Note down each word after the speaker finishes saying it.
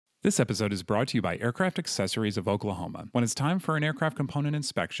This episode is brought to you by Aircraft Accessories of Oklahoma. When it's time for an aircraft component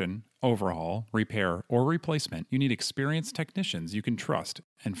inspection, overhaul, repair, or replacement, you need experienced technicians you can trust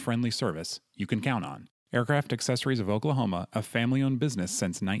and friendly service you can count on. Aircraft Accessories of Oklahoma, a family-owned business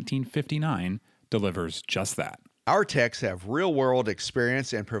since 1959, delivers just that. Our techs have real-world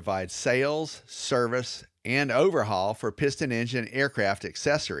experience and provide sales, service, and overhaul for piston engine aircraft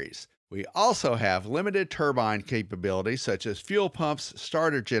accessories. We also have limited turbine capabilities such as fuel pumps,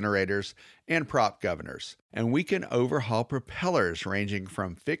 starter generators, and prop governors. And we can overhaul propellers ranging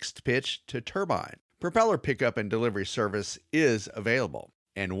from fixed pitch to turbine. Propeller pickup and delivery service is available.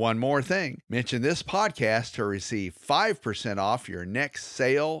 And one more thing, mention this podcast to receive 5% off your next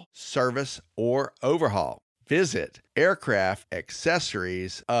sale, service, or overhaul. Visit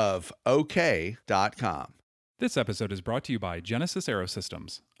aircraftaccessoriesofok.com. This episode is brought to you by Genesis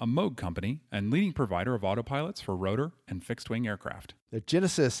Aerosystems, a Moog company and leading provider of autopilots for rotor and fixed-wing aircraft. The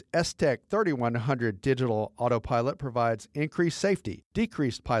Genesis S-Tech 3100 digital autopilot provides increased safety,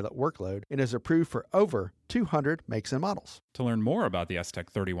 decreased pilot workload, and is approved for over 200 makes and models. To learn more about the S-Tech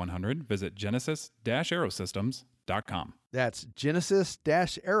 3100, visit genesis-aerosystems.com. That's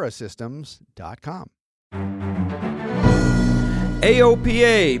genesis-aerosystems.com.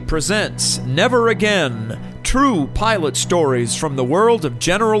 AOPA presents Never Again, true pilot stories from the world of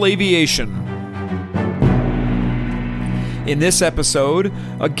general aviation. In this episode,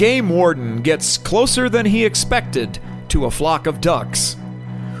 a game warden gets closer than he expected to a flock of ducks.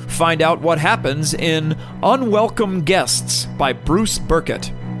 Find out what happens in Unwelcome Guests by Bruce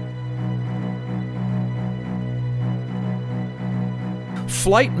Burkett.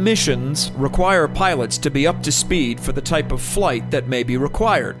 Flight missions require pilots to be up to speed for the type of flight that may be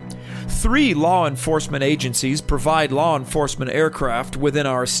required. 3 law enforcement agencies provide law enforcement aircraft within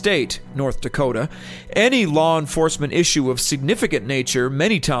our state, North Dakota. Any law enforcement issue of significant nature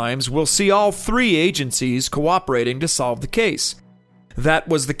many times will see all 3 agencies cooperating to solve the case. That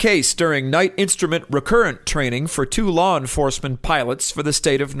was the case during night instrument recurrent training for 2 law enforcement pilots for the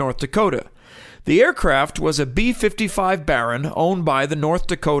state of North Dakota. The aircraft was a B-55 Baron owned by the North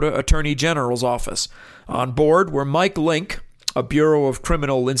Dakota Attorney General's office. On board were Mike Link, a Bureau of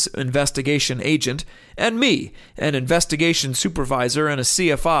Criminal Investigation agent, and me, an investigation supervisor and a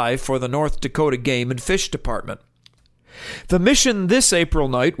CFI for the North Dakota Game and Fish Department. The mission this April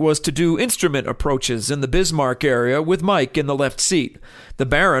night was to do instrument approaches in the Bismarck area with Mike in the left seat. The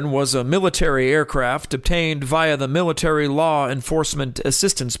Baron was a military aircraft obtained via the Military Law Enforcement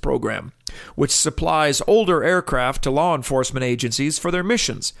Assistance Program, which supplies older aircraft to law enforcement agencies for their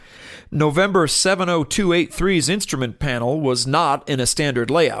missions. November 70283's instrument panel was not in a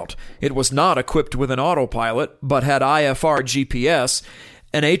standard layout. It was not equipped with an autopilot, but had IFR GPS,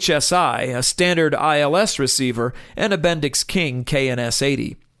 an HSI, a standard ILS receiver, and a Bendix King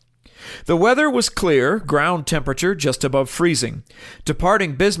KNS-80. The weather was clear, ground temperature just above freezing.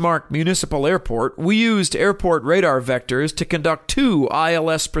 Departing Bismarck Municipal Airport, we used airport radar vectors to conduct 2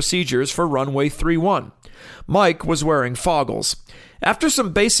 ILS procedures for runway 31. Mike was wearing foggles. After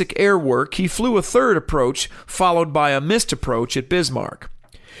some basic air work, he flew a 3rd approach, followed by a missed approach at Bismarck.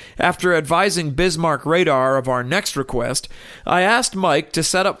 After advising Bismarck Radar of our next request, I asked Mike to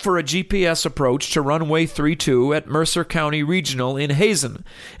set up for a GPS approach to runway 32 at Mercer County Regional in Hazen,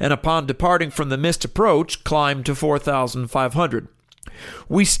 and upon departing from the missed approach, climbed to 4,500.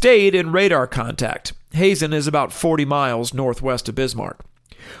 We stayed in radar contact. Hazen is about 40 miles northwest of Bismarck.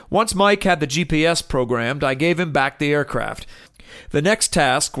 Once Mike had the GPS programmed, I gave him back the aircraft. The next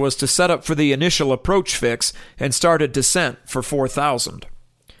task was to set up for the initial approach fix and start a descent for 4,000.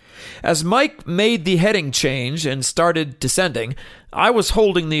 As Mike made the heading change and started descending, I was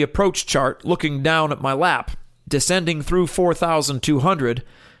holding the approach chart looking down at my lap. Descending through 4,200,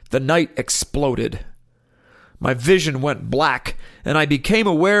 the night exploded. My vision went black, and I became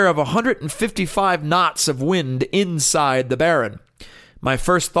aware of 155 knots of wind inside the Baron. My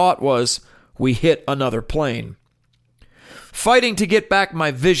first thought was, we hit another plane. Fighting to get back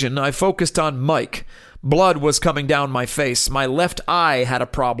my vision, I focused on Mike. Blood was coming down my face. My left eye had a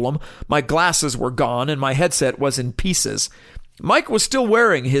problem. My glasses were gone, and my headset was in pieces. Mike was still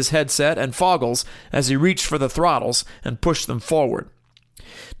wearing his headset and foggles as he reached for the throttles and pushed them forward.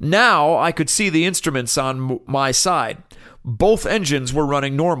 Now I could see the instruments on my side. Both engines were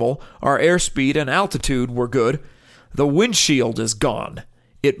running normal. Our airspeed and altitude were good. The windshield is gone.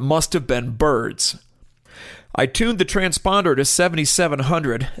 It must have been birds. I tuned the transponder to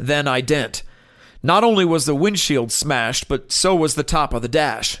 7,700, then ident. Not only was the windshield smashed, but so was the top of the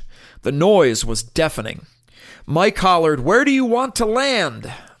dash. The noise was deafening. Mike hollered, "Where do you want to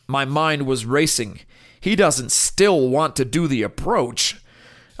land?" My mind was racing. He doesn't still want to do the approach.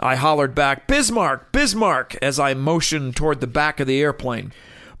 I hollered back, "Bismarck! Bismarck!" as I motioned toward the back of the airplane.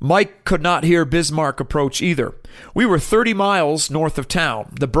 Mike could not hear Bismarck approach either. We were 30 miles north of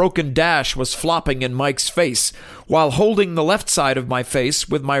town. The broken dash was flopping in Mike's face. While holding the left side of my face,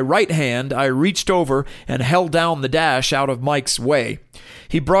 with my right hand, I reached over and held down the dash out of Mike's way.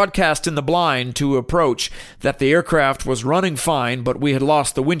 He broadcast in the blind to approach that the aircraft was running fine, but we had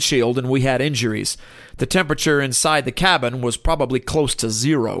lost the windshield and we had injuries. The temperature inside the cabin was probably close to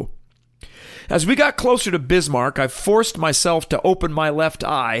 0. As we got closer to Bismarck, I forced myself to open my left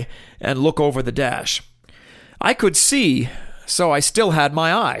eye and look over the dash. I could see, so I still had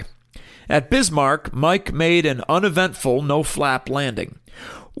my eye. At Bismarck, Mike made an uneventful no-flap landing.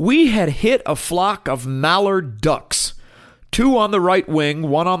 We had hit a flock of mallard ducks, 2 on the right wing,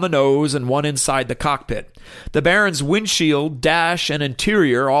 1 on the nose, and 1 inside the cockpit. The Baron's windshield, dash, and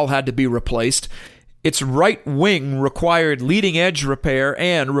interior all had to be replaced. Its right wing required leading-edge repair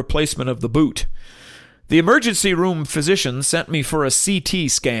and replacement of the boot. The emergency room physician sent me for a CT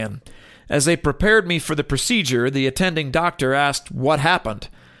scan. As they prepared me for the procedure, the attending doctor asked what happened.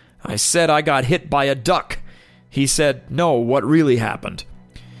 I said I got hit by a duck. He said, "No, what really happened?"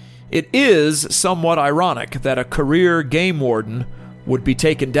 It is somewhat ironic that a career game warden would be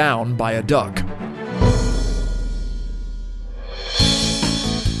taken down by a duck.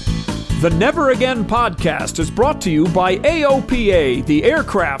 The Never Again podcast is brought to you by AOPA, the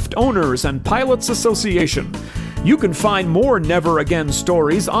Aircraft Owners and Pilots Association. You can find more Never Again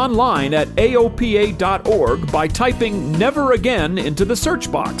stories online at AOPA.org by typing Never Again into the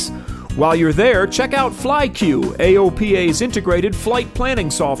search box. While you're there, check out FlyQ, AOPA's integrated flight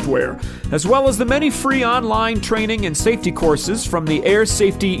planning software, as well as the many free online training and safety courses from the Air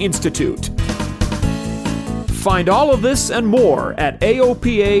Safety Institute. Find all of this and more at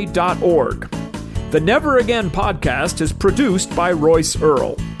AOPA.org. The Never Again podcast is produced by Royce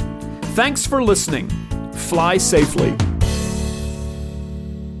Earl. Thanks for listening. Fly safely.